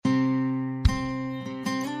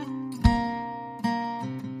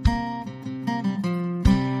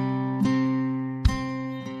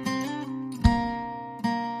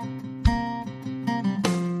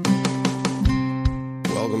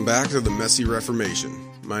back to the Messy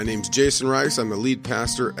Reformation. My name's Jason Rice. I'm the lead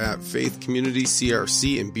pastor at Faith Community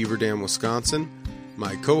CRC in Beaver Dam, Wisconsin.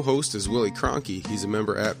 My co-host is Willie Cronky. He's a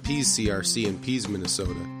member at Pease CRC in Pease,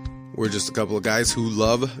 Minnesota. We're just a couple of guys who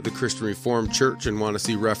love the Christian Reformed Church and want to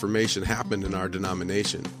see Reformation happen in our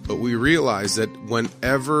denomination. But we realize that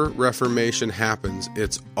whenever Reformation happens,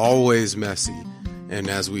 it's always messy. And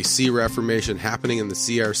as we see Reformation happening in the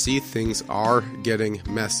CRC, things are getting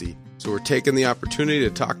messy. So we're taking the opportunity to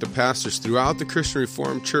talk to pastors throughout the Christian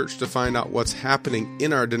Reformed Church to find out what's happening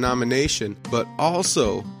in our denomination, but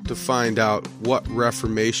also to find out what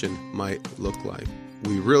Reformation might look like.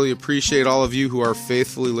 We really appreciate all of you who are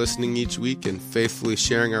faithfully listening each week and faithfully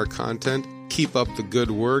sharing our content. Keep up the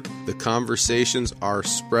good work. The conversations are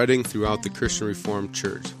spreading throughout the Christian Reformed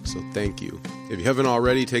Church, so thank you. If you haven't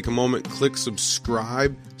already, take a moment, click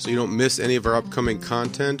subscribe so you don't miss any of our upcoming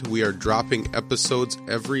content. We are dropping episodes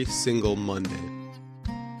every single Monday.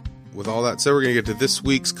 With all that said, we're going to get to this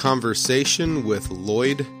week's conversation with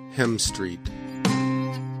Lloyd Hemstreet.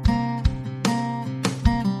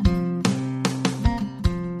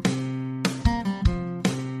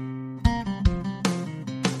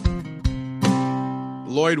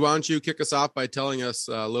 Lloyd, why don't you kick us off by telling us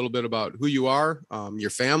a little bit about who you are, your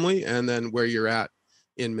family, and then where you're at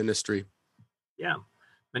in ministry? Yeah,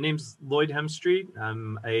 my name's Lloyd Hemstreet.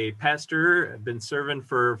 I'm a pastor. I've been serving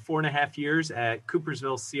for 4.5 years at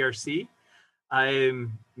Coopersville CRC.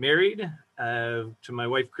 I'm married to my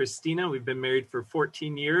wife, Christina. We've been married for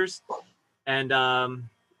 14 years. And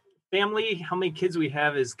family, how many kids we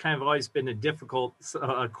have is kind of always been a difficult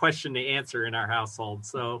question to answer in our household.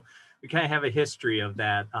 So we kind of have a history of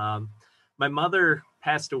that. My mother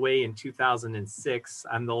passed away in 2006.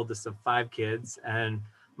 I'm the oldest of 5 kids, and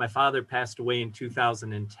my father passed away in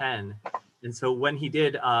 2010. And so when he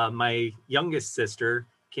did, my youngest sister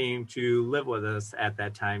came to live with us at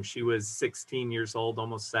that time. She was 16 years old,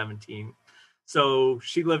 almost 17. So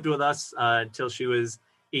she lived with us until she was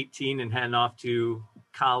 18 and heading off to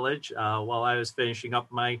college while I was finishing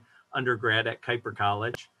up my undergrad at Kuiper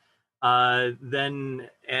College. Then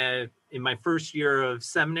in my first year of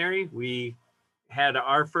seminary, we had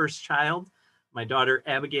our first child, my daughter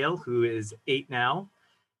Abigail, who is 8 now.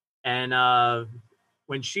 And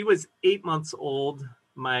when she was 8 months old,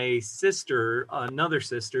 my sister, another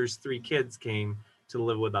sister's 3 kids came to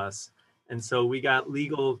live with us. And so we got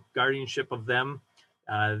legal guardianship of them.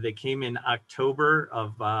 They came in October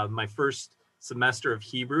of my first semester of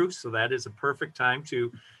Hebrew. So that is a perfect time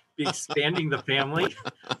to be expanding the family.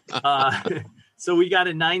 So we got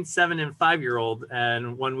a 9, 7, and 5-year-old.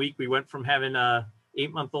 And one week we went from having a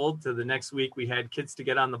 8-month-old to the next week we had kids to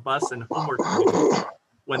get on the bus and homework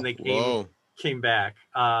when they came back.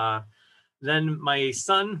 Then my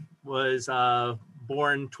son was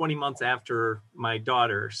born 20 months after my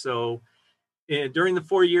daughter. So during the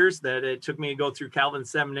 4 years that it took me to go through Calvin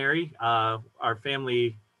Seminary, our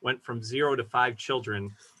family went from 0 to 5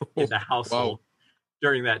 children in the household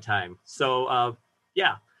during that time. So,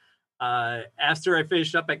 after I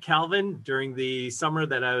finished up at Calvin during the summer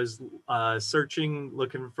that I was searching,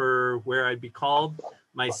 looking for where I'd be called,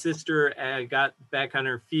 my sister got back on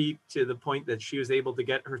her feet to the point that she was able to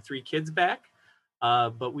get her 3 kids back.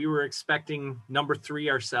 But we were expecting number 3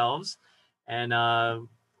 ourselves, and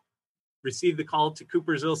received the call to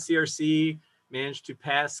Coopersville CRC, managed to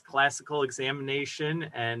pass classical examination,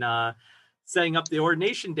 and setting up the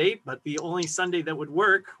ordination date, but the only Sunday that would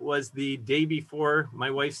work was the day before my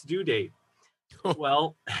wife's due date.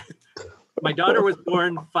 Well, my daughter was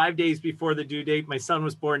born 5 days before the due date. My son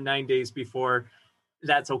was born 9 days before.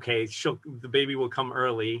 That's okay. The baby will come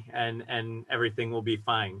early and everything will be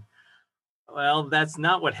fine. Well, that's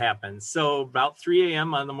not what happened. So about 3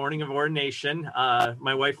 a.m. on the morning of ordination,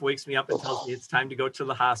 my wife wakes me up and tells me it's time to go to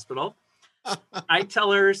the hospital. I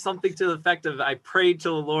tell her something to the effect of, I prayed to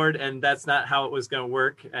the Lord and that's not how it was going to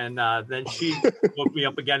work. And then she woke me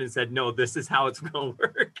up again and said, no, this is how it's going to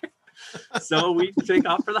work. So we take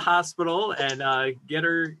off for the hospital and get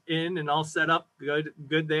her in and all set up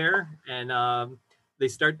good there. And they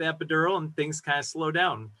start the epidural and things kind of slow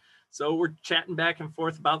down. So we're chatting back and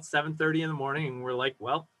forth about 7:30 in the morning. And we're like,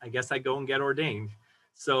 well, I guess I go and get ordained.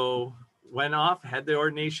 So went off, had the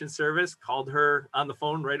ordination service, called her on the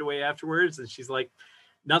phone right away afterwards. And she's like,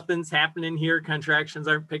 nothing's happening here. Contractions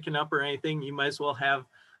aren't picking up or anything. You might as well have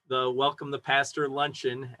the welcome the pastor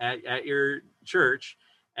luncheon at your church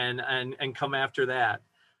and come after that.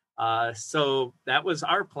 So that was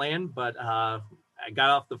our plan. But I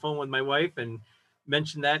got off the phone with my wife and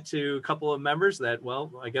mentioned that to a couple of members that,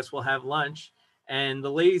 well, I guess we'll have lunch. And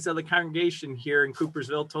the ladies of the congregation here in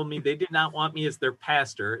Coopersville told me they did not want me as their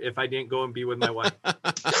pastor if I didn't go and be with my wife.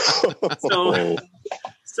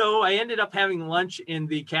 So I ended up having lunch in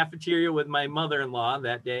the cafeteria with my mother-in-law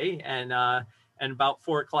that day, and about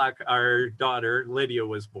 4:00, our daughter Lydia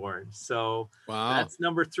was born. So That's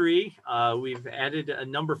number 3. We've added a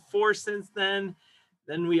number 4 since then.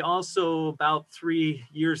 Then we also, about 3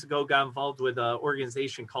 years ago, got involved with an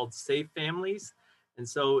organization called Safe Families. And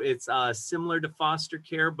so it's similar to foster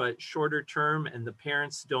care, but shorter term, and the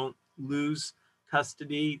parents don't lose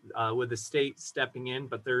custody with the state stepping in,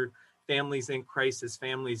 but they're families in crisis,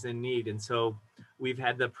 families in need. And so we've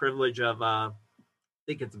had the privilege of, I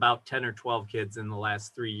think it's about 10 or 12 kids in the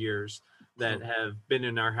last 3 years that have been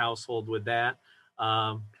in our household with that.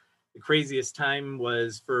 The craziest time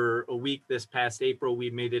was for a week this past April, we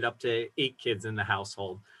made it up to 8 kids in the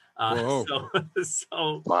household. Wow.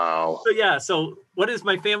 So what does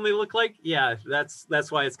my family look like? Yeah,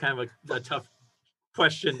 that's why it's kind of a tough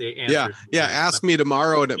question to answer. Yeah. Ask me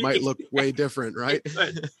tomorrow and it might look way different, right?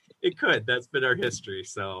 It could. That's been our history.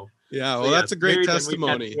 So that's a great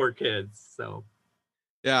testimony. We've had 4 kids. So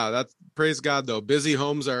that's, praise God though. Busy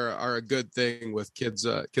homes are a good thing with kids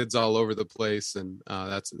all over the place, and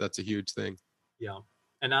that's a huge thing. Yeah,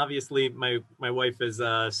 and obviously my wife is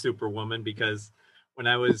a superwoman, because when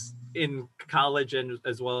I was in college and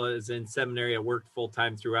as well as in seminary, I worked full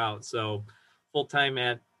time throughout. So full time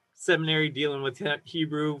at seminary dealing with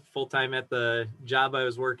Hebrew, full time at the job I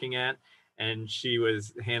was working at, and she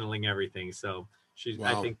was handling everything. So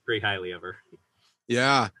I think pretty highly of her.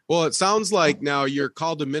 Yeah. Well, it sounds like now your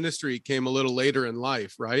call to ministry came a little later in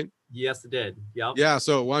life, right? Yes, it did. Yep. Yeah.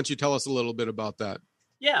 So why don't you tell us a little bit about that?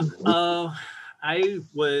 Yeah. I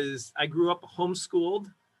grew up homeschooled.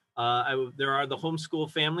 There are the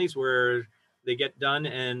homeschool families where they get done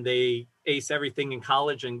and they ace everything in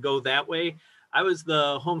college and go that way. I was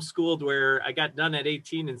the homeschooled where I got done at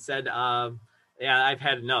 18 and said, I've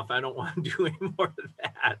had enough. I don't want to do any more of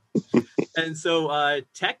that. And so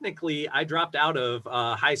technically I dropped out of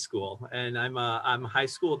high school, and I'm a high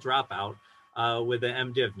school dropout with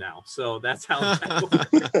an MDiv now. So that's how that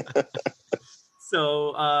works.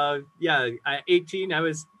 So at 18, I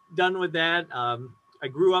was done with that. I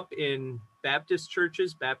grew up in Baptist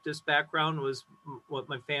churches. Baptist background was what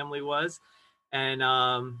my family was. And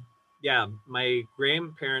my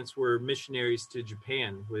grandparents were missionaries to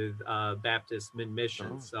Japan with Baptist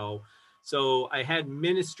mid-mission. So I had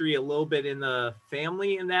ministry a little bit in the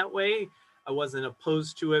family in that way. I wasn't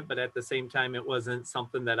opposed to it, but at the same time, it wasn't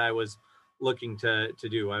something that I was looking to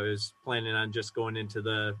do. I was planning on just going into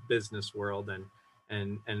the business world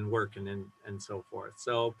and working and so forth.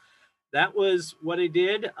 So that was what I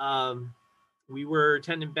did. We were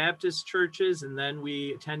attending Baptist churches, and then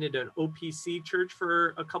we attended an OPC church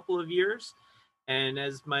for a couple of years. And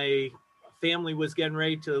as my family was getting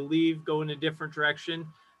ready to leave, go in a different direction,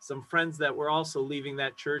 some friends that were also leaving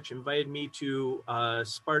that church invited me to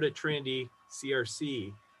Sparta Trinity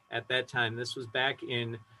CRC at that time. This was back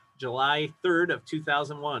in July 3rd of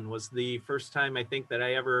 2001 was the first time I think that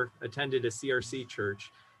I ever attended a CRC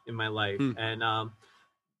church in my life. And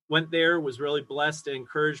went there, was really blessed and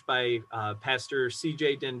encouraged by Pastor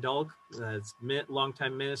CJ Dendulk, that's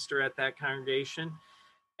longtime minister at that congregation.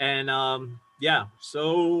 And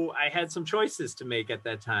so I had some choices to make at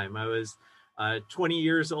that time. I was 20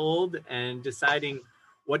 years old and deciding,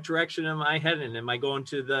 what direction am I heading? Am I going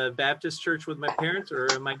to the Baptist church with my parents,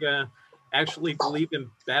 or am I going to actually believe in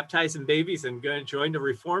baptizing babies and going to join the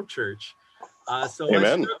Reformed church? So Amen.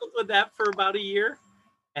 I struggled with that for about a year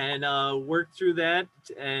and worked through that,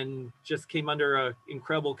 and just came under an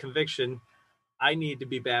incredible conviction. I need to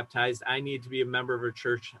be baptized. I need to be a member of a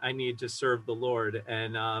church. I need to serve the Lord.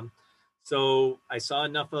 And so I saw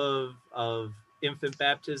enough of infant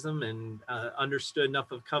baptism and understood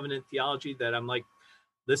enough of covenant theology that I'm like,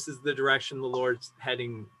 this is the direction the Lord's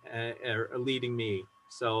heading or leading me.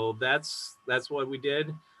 So that's what we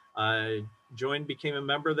did. Joined, became a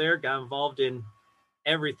member there, got involved in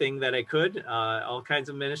everything that I could, all kinds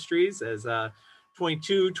of ministries as a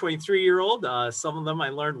 22, 23-year-old. Some of them I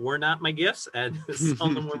learned were not my gifts, and some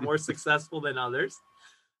of them were more successful than others.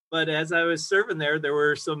 But as I was serving there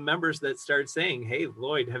were some members that started saying, hey,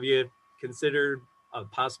 Lloyd, have you considered a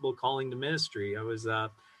possible calling to ministry? I was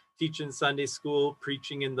teaching Sunday school,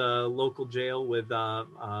 preaching in the local jail with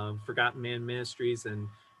Forgotten Man Ministries and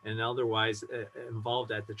otherwise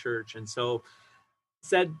involved at the church. And so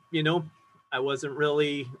said, I wasn't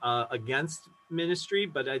really against ministry,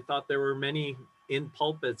 but I thought there were many in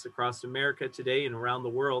pulpits across America today and around the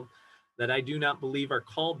world that I do not believe are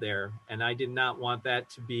called there. And I did not want that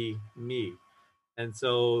to be me. And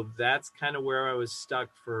so that's kind of where I was stuck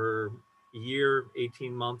for a year,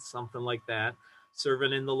 18 months, something like that,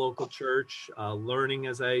 serving in the local church, learning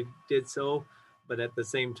as I did so, but at the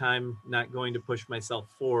same time, not going to push myself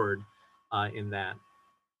forward in that.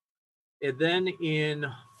 And then in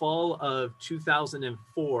fall of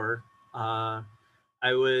 2004, I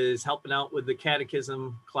was helping out with the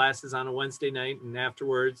catechism classes on a Wednesday night, and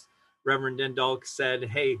afterwards, Reverend Dendalk said,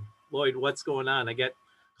 "Hey, Lloyd, what's going on? I get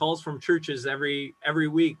calls from churches every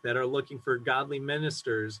week that are looking for godly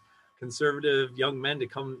ministers, conservative young men to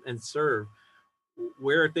come and serve.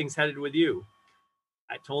 Where are things headed with you?"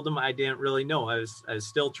 I told him I didn't really know. I was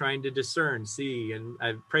still trying to discern, see, and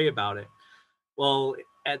I pray about it. Well,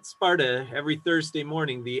 at Sparta, every Thursday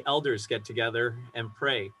morning, the elders get together and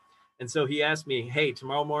pray. And so he asked me, "Hey,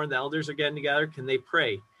 tomorrow morning, the elders are getting together. Can they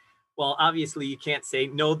pray?" Well, obviously, you can't say,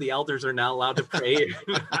 "No, the elders are not allowed to pray."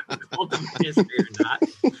 I'm called to ministry or not.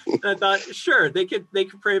 And I thought, sure, they could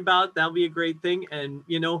pray about it. That'll be a great thing. And,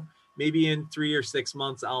 maybe in 3 or 6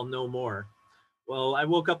 months, I'll know more. Well, I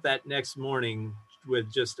woke up that next morning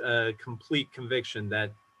with just a complete conviction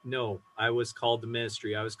that no, I was called to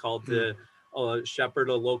ministry. I was called to shepherd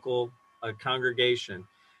a local congregation.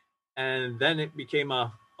 And then it became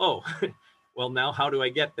well, now how do I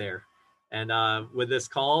get there? And with this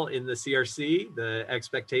call in the CRC, the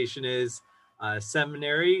expectation is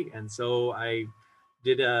seminary. And so I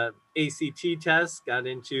did a ACT test, got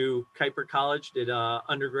into Kuiper College, did a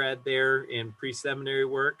undergrad there in pre-seminary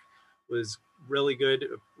work, was really good,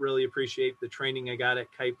 really appreciate the training I got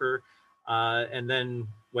at Kuiper, and then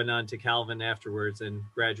went on to Calvin afterwards and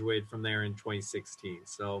graduated from there in 2016.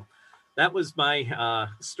 So that was my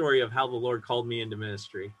story of how the Lord called me into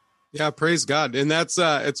ministry. Yeah, praise God. And that's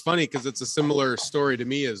it's funny because it's a similar story to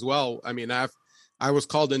me as well. I mean, I was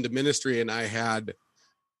called into ministry, and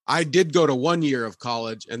I did go to 1 year of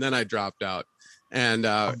college, and then I dropped out and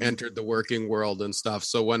entered the working world and stuff.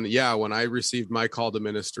 So when I received my call to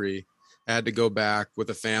ministry, I had to go back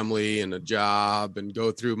with a family and a job and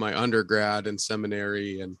go through my undergrad and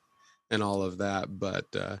seminary and all of that. But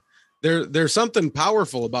there's something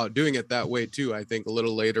powerful about doing it that way too, I think, a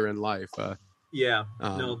little later in life. The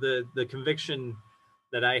conviction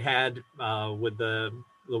that I had with the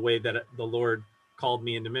way that the Lord called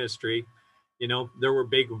me into ministry, there were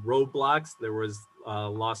big roadblocks. There was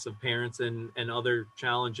loss of parents and other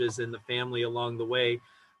challenges in the family along the way,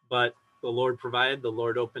 but the Lord provided, the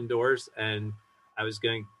Lord opened doors, and I was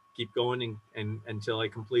going to keep going and until I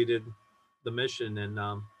completed the mission, and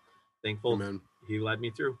thankful Amen. He led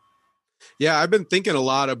me through. Yeah, I've been thinking a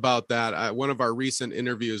lot about that. One of our recent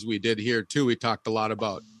interviews we did here too, we talked a lot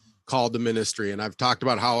about call to ministry, and I've talked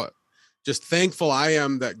about how just thankful I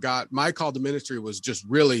am that my call to ministry was just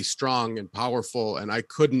really strong and powerful, and I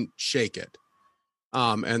couldn't shake it.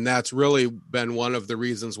 And that's really been one of the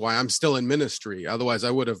reasons why I'm still in ministry. Otherwise,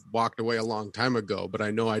 I would have walked away a long time ago, but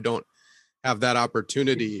I know I don't have that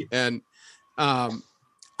opportunity. And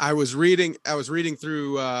I was reading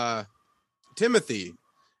through Timothy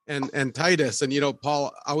and Titus, and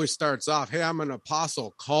Paul always starts off, "Hey, I'm an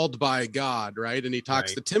apostle called by God," right? And he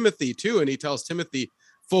talks to Timothy too, and he tells Timothy,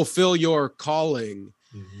 "Fulfill your calling."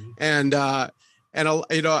 Mm-hmm. And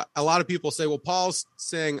a lot of people say, well, Paul's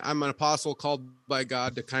saying I'm an apostle called by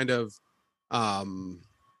God to kind of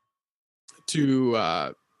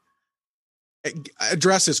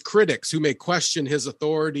address his critics who may question his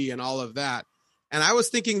authority and all of that. And I was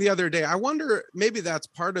thinking the other day, I wonder, maybe that's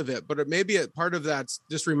part of it, but maybe part of that's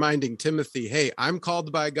just reminding Timothy, hey, I'm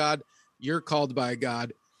called by God. You're called by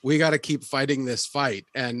God. We got to keep fighting this fight.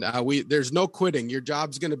 And there's no quitting. Your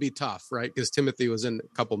job's going to be tough, right? Because Timothy was in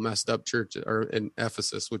a couple messed up churches, or in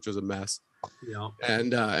Ephesus, which was a mess. Yeah.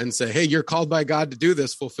 And say, hey, you're called by God to do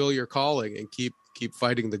this, fulfill your calling, and keep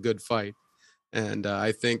fighting the good fight. And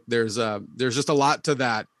I think there's just a lot to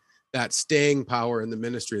that staying power in the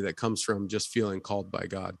ministry that comes from just feeling called by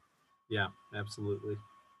God. Yeah, absolutely.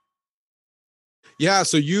 Yeah.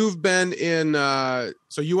 So you've been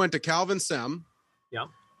so you went to Calvin Sem. Yeah.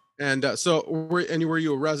 And were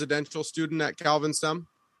you a residential student at Calvin Sem?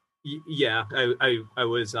 Yeah, I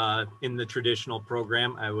was in the traditional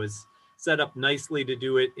program. I was set up nicely to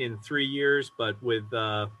do it in 3 years, but with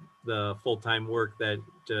the full-time work that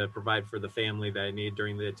to provide for the family that I needed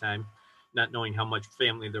during the time, not knowing how much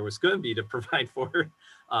family there was going to be to provide for.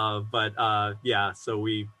 So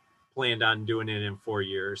we planned on doing it in 4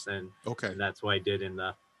 years, and that's what I did in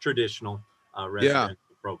the traditional residential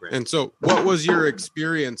program. And so what was your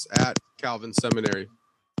experience at Calvin Seminary?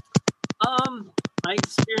 My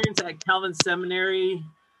experience at Calvin Seminary,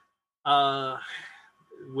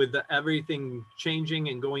 with everything changing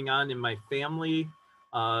and going on in my family,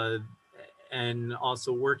 and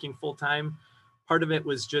also working full time. Part of it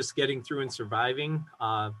was just getting through and surviving.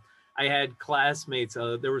 I had classmates.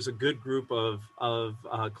 There was a good group of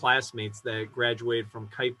classmates that graduated from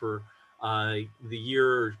Kuiper the year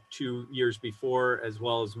or 2 years before, as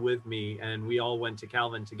well as with me, and we all went to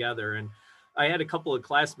Calvin together. And I had a couple of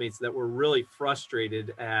classmates that were really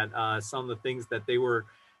frustrated at some of the things that they were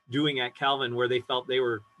doing at Calvin, where they felt they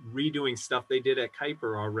were redoing stuff they did at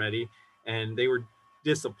Kuiper already, and they were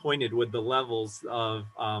disappointed with the levels of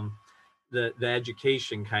the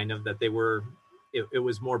education, kind of, that they were. It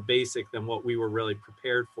was more basic than what we were really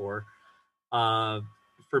prepared for.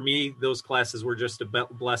 For me, those classes were just a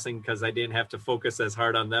blessing because I didn't have to focus as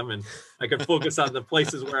hard on them, and I could focus on the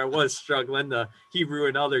places where I was struggling, the Hebrew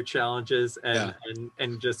and other challenges,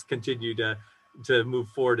 and just continue to move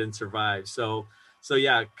forward and survive. So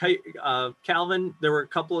yeah, Calvin, there were a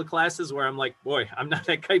couple of classes where I'm like, boy, I'm not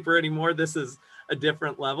at Kuiper anymore. This is a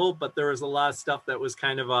different level, but there was a lot of stuff that was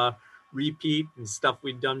kind of a repeat and stuff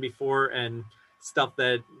we'd done before, and stuff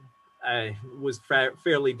that was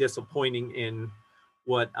fairly disappointing in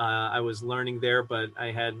what I was learning there. But I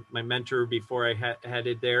had my mentor before I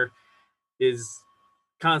headed there. His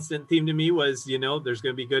constant theme to me was, there's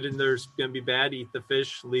going to be good and there's going to be bad. Eat the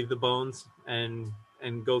fish, leave the bones, and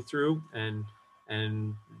go through. And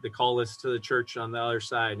the call is to the church on the other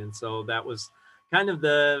side. And so that was kind of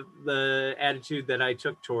the attitude that I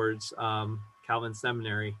took towards Calvin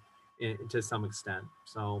Seminary to some extent.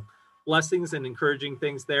 So blessings and encouraging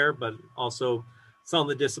things there, but also some of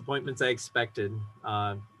the disappointments I expected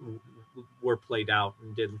were played out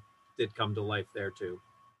and did come to life there too.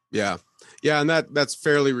 Yeah. And that's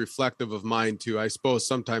fairly reflective of mine too. I suppose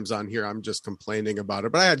sometimes on here I'm just complaining about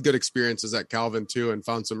it, but I had good experiences at Calvin too, and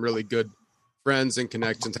found some really good friends and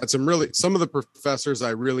connections. Had some of the professors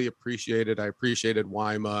I really appreciated. I appreciated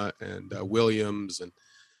Wyma and Williams,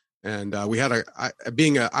 and we had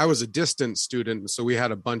I was a distant student, so we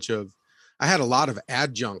had I had a lot of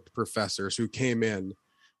adjunct professors who came in,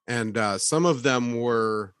 and some of them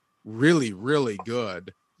were really, really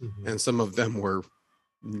good, and some of them were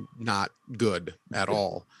not good at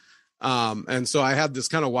all. And so I had this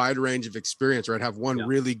kind of wide range of experience where I'd have one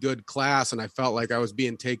really good class and I felt like I was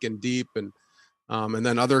being taken deep, and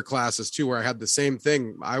then other classes too, where I had the same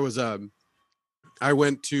thing. I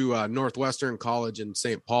went to Northwestern College in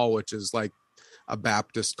St. Paul, which is like a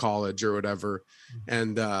Baptist college or whatever.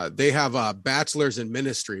 And they have a bachelor's in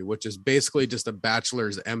ministry, which is basically just a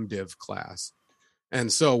bachelor's MDiv class.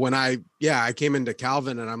 And so when I came into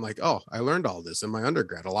Calvin, and I'm like, oh, I learned all this in my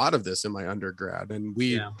undergrad, a lot of this in my undergrad. And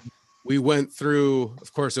we went through,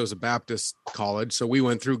 of course, it was a Baptist college, so we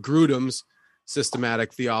went through Grudem's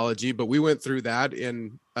systematic theology, but we went through that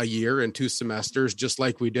in a year and 2 semesters, just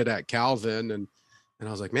like we did at Calvin. And I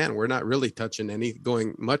was like, man, we're not really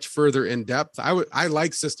going much further in depth. I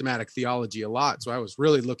like systematic theology a lot, so I was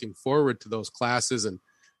really looking forward to those classes and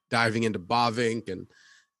diving into Bavinck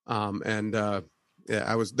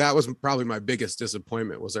that was probably my biggest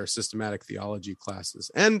disappointment, was our systematic theology classes.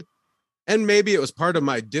 And maybe it was part of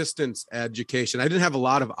my distance education. I didn't have a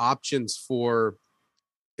lot of options for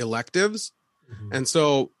electives. And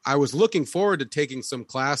so I was looking forward to taking some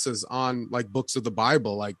classes on like books of the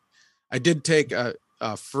Bible. Like I did take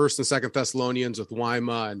First and Second Thessalonians with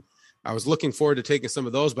Wyma, and I was looking forward to taking some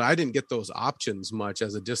of those, but I didn't get those options much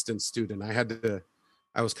as a distance student.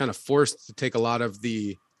 I was kind of forced to take a lot of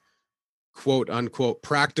the quote unquote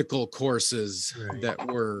practical courses that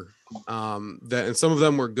were and some of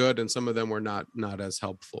them were good and some of them were not as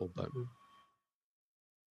helpful. But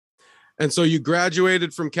and so you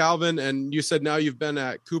graduated from Calvin, and you said now you've been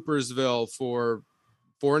at Coopersville for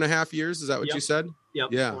 4.5 years. Is that what you said? Yep.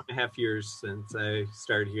 Yeah. 4.5 years since I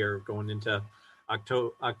started here. Going into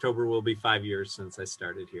October will be 5 years since I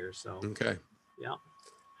started here. So okay.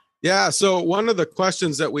 Yeah. So one of the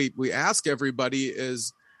questions that we ask everybody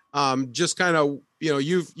is just kind of,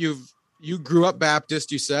 you grew up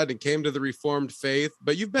Baptist, you said, and came to the Reformed faith,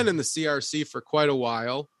 but you've been in the CRC for quite a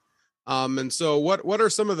while. And so what are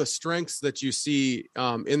some of the strengths that you see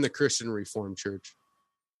in the Christian Reformed Church?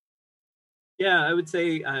 Yeah, I would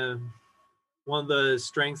say one of the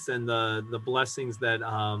strengths and the blessings that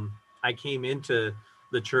I came into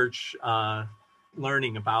the church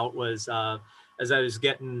learning about was as I was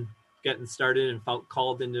getting started and felt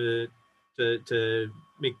called into to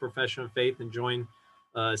make profession of faith and join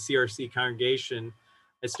CRC congregation.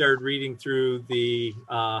 I started reading through the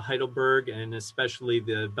Heidelberg and especially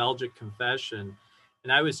the Belgic Confession,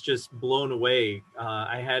 and I was just blown away.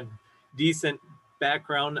 I had decent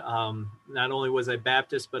background. Not only was I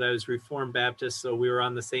Baptist, but I was Reformed Baptist, so we were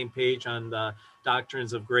on the same page on the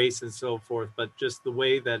doctrines of grace and so forth. But just the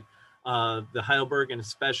way that the Heidelberg and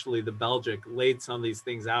especially the Belgic laid some of these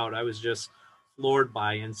things out, I was just floored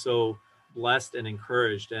by and so blessed and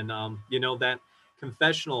encouraged. And that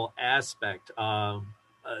confessional aspect to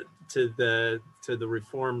the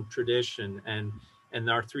Reformed tradition and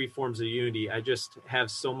our three forms of unity, I just have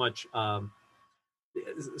so much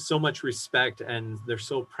respect, and they're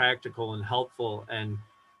so practical and helpful. And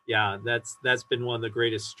yeah, that's been one of the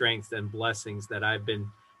greatest strengths and blessings that I've been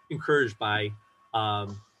encouraged by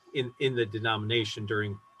in the denomination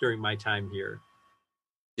during my time here.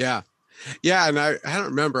 Yeah. Yeah. And I don't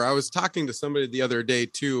remember. I was talking to somebody the other day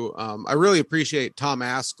too. I really appreciate Tom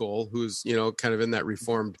Askell, who's, kind of in that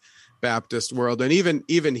Reformed Baptist world. And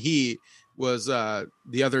even he was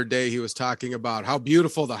the other day, he was talking about how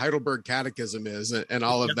beautiful the Heidelberg Catechism is and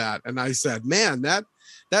all of that. And I said, man, that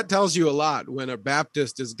tells you a lot when a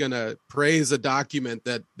Baptist is going to praise a document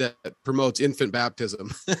that promotes infant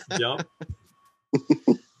baptism. Yep.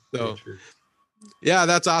 So, yeah,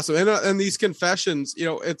 that's awesome. And these confessions,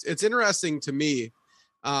 it's interesting to me.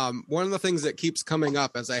 One of the things that keeps coming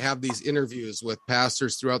up as I have these interviews with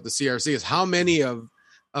pastors throughout the CRC is how many of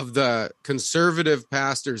the conservative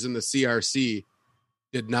pastors in the CRC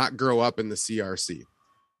did not grow up in the CRC.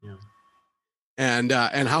 Yeah.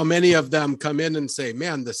 And how many of them come in and say,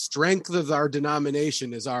 man, the strength of our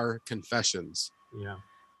denomination is our confessions. Yeah.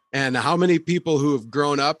 And how many people who have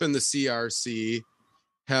grown up in the CRC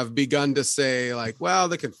have begun to say like, well,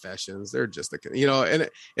 the confessions, they're just and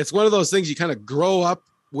it's one of those things you kind of grow up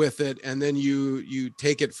with it, and then you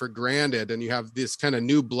take it for granted, and you have this kind of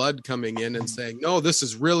new blood coming in and saying, no, this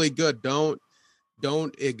is really good. Don't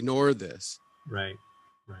ignore this. Right.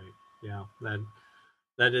 Yeah.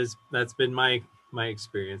 That's been my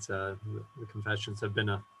experience. The confessions have been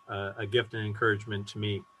a gift and encouragement to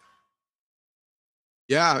me.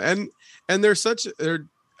 Yeah. And they're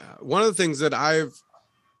one of the things that I've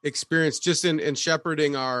experienced just in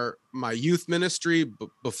shepherding my youth ministry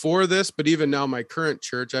before this, but even now my current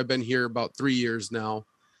church, I've been here about 3 years now,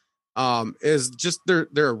 is just they're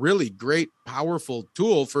a really great, powerful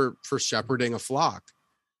tool for shepherding a flock.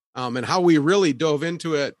 And how we really dove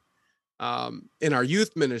into it in our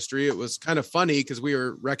youth ministry, it was kind of funny because we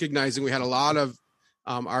were recognizing we had a lot of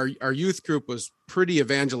our youth group was pretty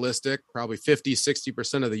evangelistic. Probably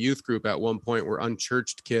 50-60% of the youth group at one point were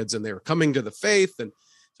unchurched kids, and they were coming to the faith. And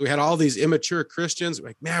so we had all these immature Christians. We're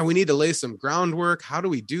like, man, we need to lay some groundwork. How do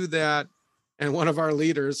we do that? And one of our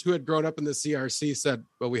leaders who had grown up in the CRC said,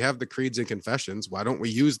 well, we have the creeds and confessions. Why don't we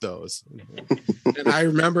use those? And I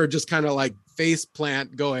remember just kind of like face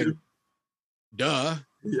plant going, duh.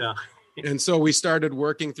 Yeah. And so we started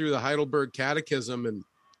working through the Heidelberg Catechism,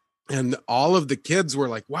 and all of the kids were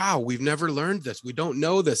like, wow, we've never learned this. We don't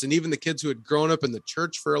know this. And even the kids who had grown up in the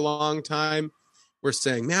church for a long time were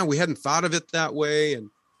saying, man, we hadn't thought of it that way.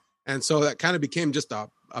 And so that kind of became just a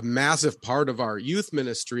massive part of our youth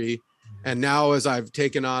ministry. And now as I've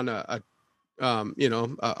taken on a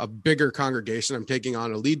bigger congregation, I'm taking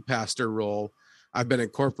on a lead pastor role. I've been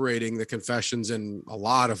incorporating the confessions in a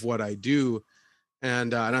lot of what I do.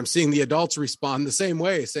 And I'm seeing the adults respond the same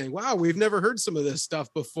way, saying, wow, we've never heard some of this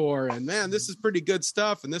stuff before. And man, this is pretty good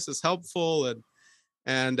stuff. And this is helpful.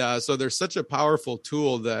 And so there's such a powerful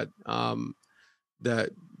tool that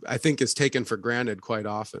I think is taken for granted quite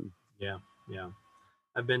often. Yeah.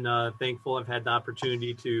 I've been thankful. I've had the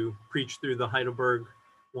opportunity to preach through the Heidelberg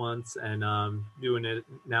once, and doing it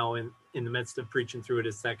now in the midst of preaching through it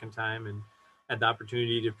a second time, and had the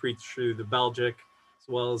opportunity to preach through the Belgic as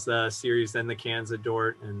well as the series and the Kansa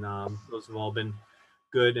Dort, and those have all been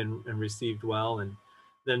good and received well. And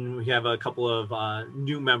then we have a couple of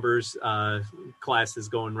new members classes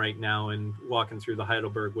going right now, and walking through the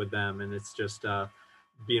Heidelberg with them, and it's just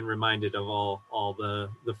being reminded of all the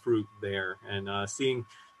fruit there, and seeing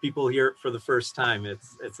people hear it for the first time.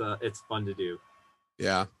 It's fun to do.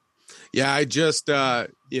 Yeah. I just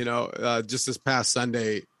just this past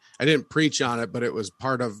Sunday, I didn't preach on it, but it was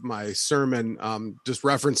part of my sermon, just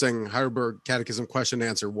referencing Heidelberg Catechism Question and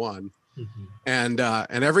Answer 1. Mm-hmm. And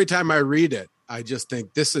every time I read it, I just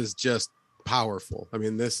think this is just powerful. I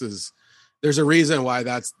mean, there's a reason why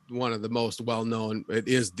that's one of the most well-known. It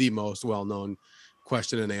is the most well-known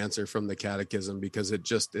question and answer from the catechism, because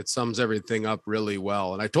it sums everything up really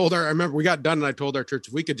well. And I remember we got done and I told our church,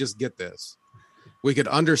 if we could just get this, we could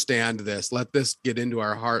understand this, let this get into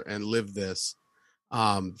our heart and live this.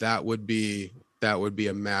 That would be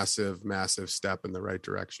a massive, massive step in the right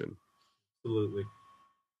direction. Absolutely.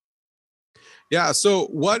 Yeah. So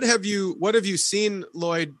what have you seen,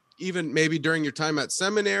 Lloyd, even maybe during your time at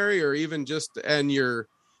seminary, or even just in your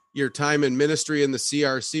your time in ministry in the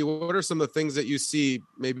CRC, what are some of the things that you see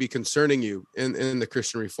maybe concerning you in the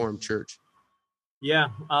Christian Reformed Church? Yeah.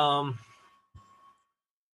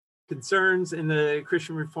 Concerns in the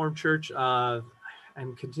Christian Reformed Church.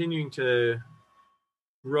 I'm continuing to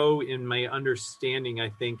grow in my understanding, I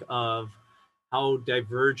think, of how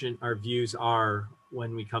divergent our views are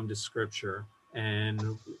when we come to Scripture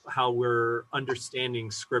and how we're understanding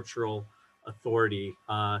scriptural authority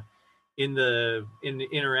in the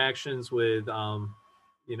interactions with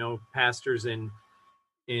pastors in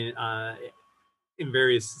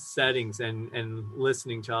various settings and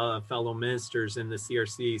listening to fellow ministers in the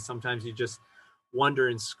CRC. Sometimes you just wonder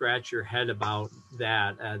and scratch your head about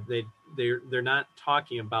that. They're not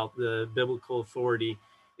talking about the biblical authority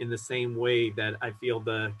in the same way that I feel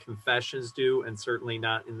the confessions do, and certainly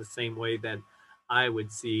not in the same way that I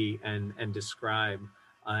would see and describe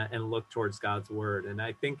and look towards God's word. And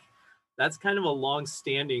I think that's kind of a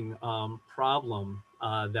long-standing problem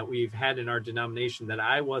that we've had in our denomination that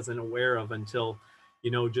I wasn't aware of until,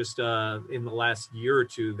 just in the last year or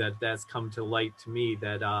two that's come to light to me,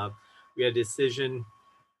 that we had a decision.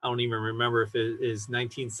 I don't even remember if it is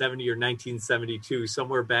 1970 or 1972,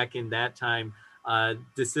 somewhere back in that time,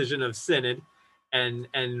 decision of synod.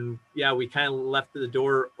 And yeah, we kind of left the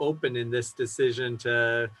door open in this decision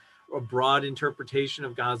to a broad interpretation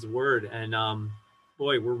of God's word. And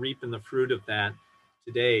boy, we're reaping the fruit of that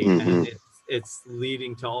today. Mm-hmm. And it's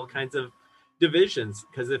leading to all kinds of divisions,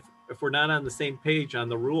 because if we're not on the same page on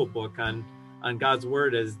the rule book, on God's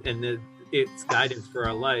word and its guidance for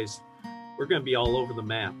our lives, we're going to be all over the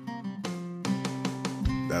map.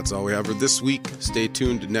 That's all we have for this week. Stay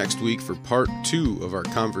tuned next week for part 2 of our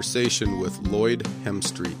conversation with Lloyd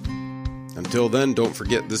Hemstreet. Until then, don't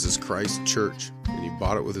forget this is Christ's church, and he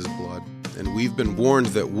bought it with his blood. And we've been warned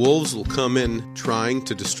that wolves will come in trying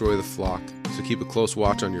to destroy the flock. So keep a close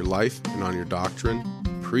watch on your life and on your doctrine.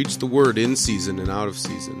 Preach the word in season and out of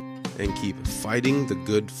season. And keep fighting the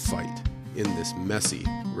good fight in this messy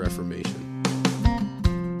Reformation.